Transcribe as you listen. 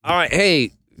All right,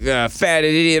 hey, fat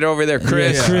idiot over there,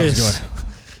 Chris. Yeah, Chris.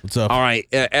 What's up? All right,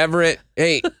 Everett.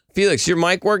 Hey, Felix, your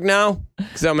mic work now?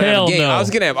 Because I'm gonna have Hell a game. no. I was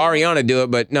gonna have Ariana do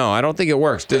it, but no, I don't think it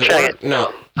works. Does it Check work? it.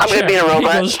 No. I'm going to be a He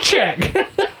robot. goes, check.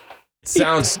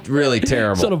 Sounds really Is that a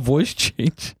terrible. voice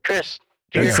change? Chris.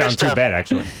 Do Doesn't your sound Chris too stuff. bad,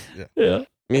 actually. Yeah. Let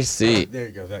me see. There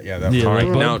you go. That Yeah, All right,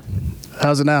 right, now bud?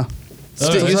 How's it now?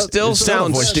 you still it's not a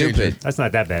sound voice stupid. changer. That's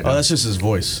not that bad. Oh, that's just his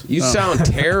voice. You sound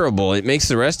terrible. It makes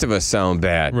the rest of us sound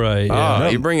bad. Right, Oh, yeah.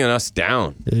 you're bringing us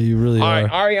down. Yeah, you really All are.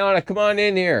 right, Ariana, come on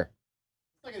in here.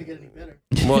 It's not gonna get any better.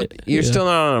 Well, you're Yeah. still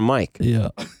not on a mic. Yeah.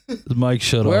 The mic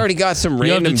shut We off. already got some You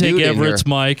have random to take dude in here. Everett's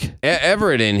mic.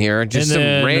 Everett in here, just And some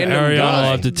then random Ariana will guy.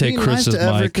 have to take Be nice Chris's to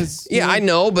Everett, mic. 'cause, Yeah, I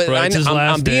know, but Right, it's his I'm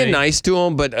last being day. nice to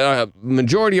him. But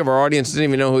majority of our audience doesn't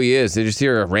even know who he is. They just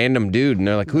hear a random dude, and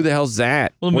they're like, "Who the hell's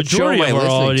that?" Well, the What show majority am I of our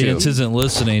listening audience to? isn't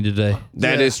listening today.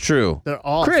 That Yeah. is true. They're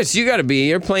all Chris, you got to be.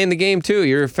 You're playing the game too.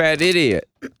 You're a fat idiot.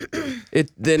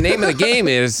 The name of the game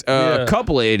is a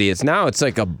couple of idiots. Now it's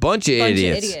like a bunch of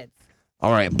idiots.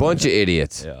 All right, bunch of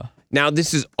idiots. Yeah. Now,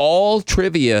 this is all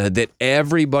trivia that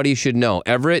everybody should know.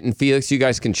 Everett and Felix, you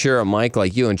guys can share a mic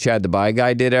like you and Chad the Bi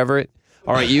Guy did, Everett.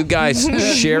 All right, you guys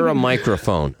share a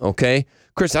microphone, okay?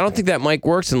 Chris, I don't think that mic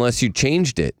works unless you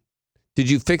changed it. Did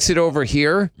you fix it over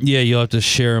here? Yeah, you'll have to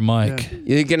share a mic.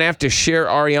 You're going to have to share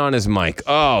Ariana's mic.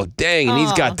 Oh, dang, and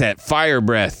he's got that fire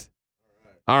breath.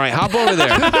 All right, hop over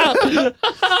there.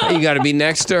 You got to be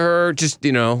next to her. Just,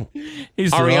 He's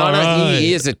Ariana, all right.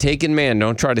 he is a taken man.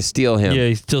 Don't try to steal him. Yeah,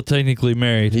 he's still technically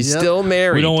married. He's still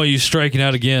married. We don't want you striking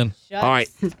out again. All right.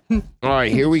 All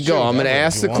right, here we go. I'm going to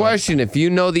ask the question. If you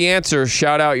know the answer,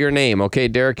 shout out your name. Okay,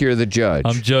 Derek, you're the judge.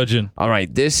 I'm judging. All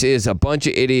right, this is a bunch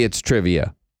of idiots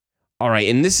trivia. All right,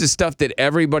 and this is stuff that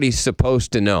everybody's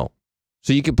supposed to know.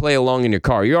 So you can play along in your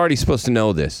car. You're already supposed to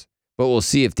know this, but we'll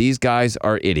see if these guys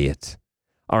are idiots.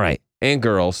 All right, and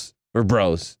girls, or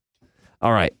bros.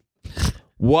 All right.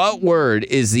 What word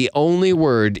is the only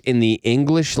word in the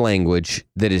English language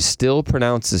that is still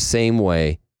pronounced the same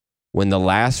way when the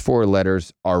last four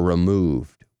letters are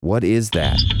removed? What is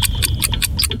that?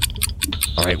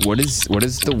 All right, what is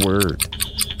the word?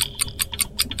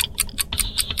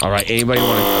 All right, anybody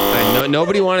want to?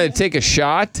 Nobody wanted to take a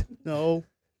shot. No.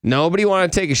 Nobody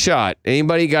want to take a shot.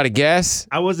 Anybody got a guess?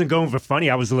 I wasn't going for funny.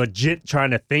 I was legit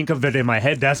trying to think of it in my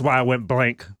head. That's why I went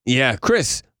blank. Yeah,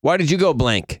 Chris, why did you go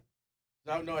blank?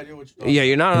 I have no idea what you're talking Yeah,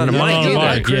 you're not on a You're mic not on a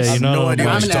either. mic. Chris. Yeah, I have you're not no on a idea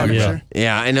mic. what you're talking Yeah. about.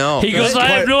 Yeah, I know. He goes, I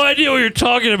have no idea what you're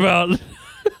talking about.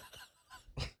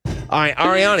 All right,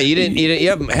 Ariana, you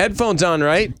have headphones on,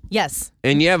 right? Yes.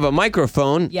 And you have a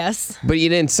microphone, Yes. but you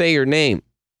didn't say your name.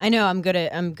 I know. I'm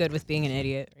good with being an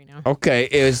idiot right now. Okay,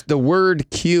 is the word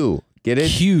Q. Get it?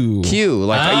 Q. Q,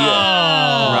 like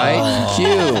right?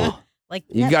 Q. Like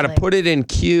You got to Netflix. put it in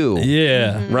Q,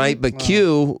 Yeah. right? But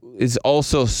Q is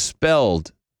also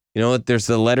spelled. You know, there's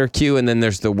the letter Q and then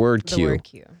there's the word the Q. word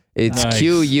Q. It's Nice.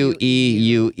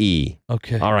 Queue.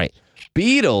 Okay. All right.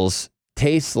 Beetles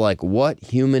taste like what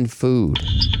human food?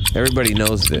 Everybody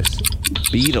knows this.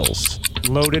 Beetles.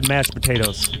 Loaded mashed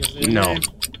potatoes. No.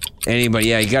 Anybody?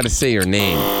 Yeah, you got to say your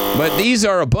name. But these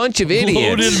are a bunch of idiots.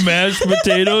 Loaded mashed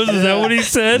potatoes? Is that what he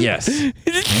said? Yes.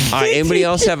 All right. Anybody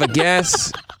else have a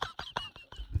guess?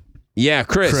 Yeah,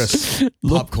 Chris. Chris.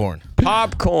 Popcorn.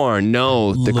 Popcorn.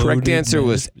 No, the correct Loaded answer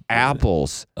was mashed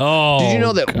apples. Oh. Did you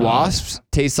know that God. wasps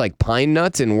taste like pine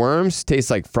nuts and worms taste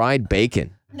like fried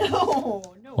bacon? No.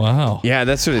 Wow. Yeah,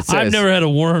 that's what it says. I've never had a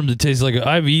worm that tastes like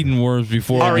I've eaten worms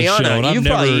before on the show. Ariana, And I've you've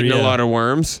never, probably eaten a yeah. lot of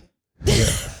worms.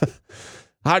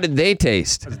 How did they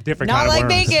taste? It's a different Not kind like of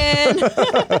worms.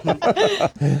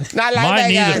 bacon. Not like Mine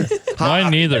bacon. neither.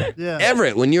 Mine neither. Yeah.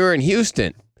 Everett, when you were in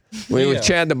Houston, when you were with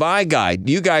Chad the Bi Guy,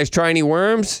 do you guys try any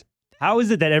worms? How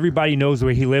is it that everybody knows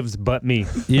where he lives but me?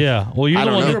 Yeah. Well, you're I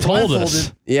the don't one know. that told us.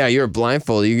 Blindfolded. Yeah, you're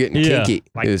blindfolded. You're getting Yeah. kinky.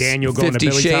 Like It was Daniel going to 50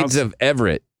 Billy's Shades house? of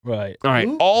Everett. Right. All right.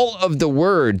 All of the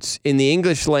words in the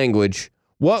English language,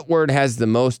 what word has the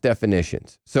most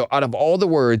definitions? So out of all the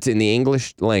words in the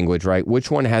English language, right, which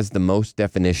one has the most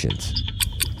definitions?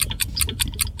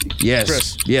 Yes.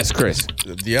 Chris. Yes, Chris.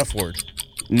 The F word.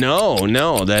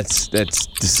 No, that's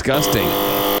disgusting.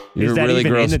 You're a that really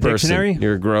even gross in the person. dictionary?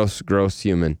 You're a gross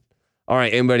human. All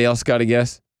right, anybody else got a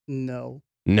guess? No.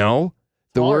 No?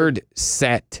 The Hard. word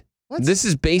set. What? This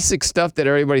is basic stuff that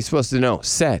everybody's supposed to know.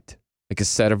 Set. Like a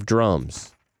set of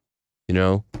drums. You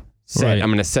know? Set. Right. I'm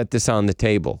going to set this on the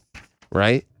table.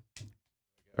 Right?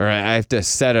 Or I have to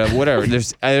set up whatever.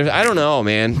 I don't know,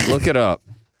 man. Look it up.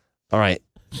 All right.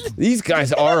 These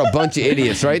guys are a bunch of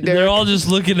idiots, right there. They're all just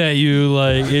looking at you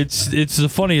like it's the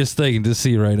funniest thing to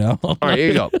see right now. All right, here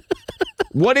you go.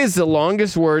 What is the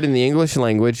longest word in the English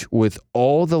language with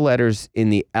all the letters in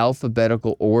the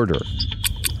alphabetical order?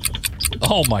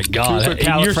 Oh my God! You're-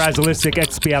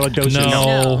 Supercalifragilisticexpialidocious.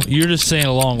 No, you're just saying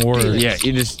a long word. Yeah,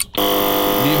 you just.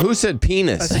 Who said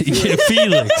penis? Yeah,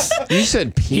 Felix. You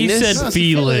said He penis? said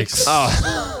Felix.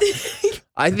 Oh.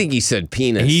 I think he said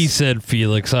penis. He said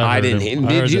Felix. I didn't.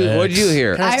 Did you? What'd you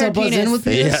hear? Can I I still heard buzz in penis. with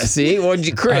penis? Yeah. See, what'd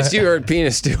you, Chris? You heard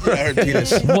penis too. I heard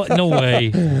penis. What? No way.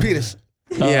 Penis.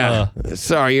 Yeah.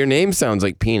 Sorry, your name sounds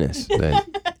like penis. Then.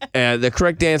 The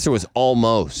correct answer was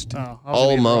almost. Oh, I was gonna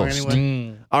get it wrong Almost.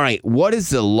 anyway. All right. What is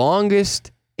the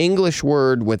longest English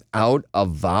word without a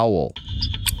vowel?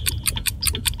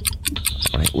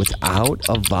 All right, without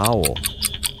a vowel.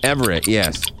 Everett,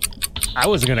 yes. I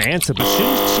wasn't gonna answer, but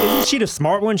isn't she the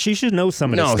smart one? She should know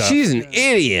some of this No, stuff. she's an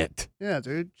idiot. Yeah,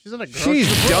 dude. She's in a girl.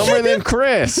 She's dumber than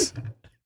Chris.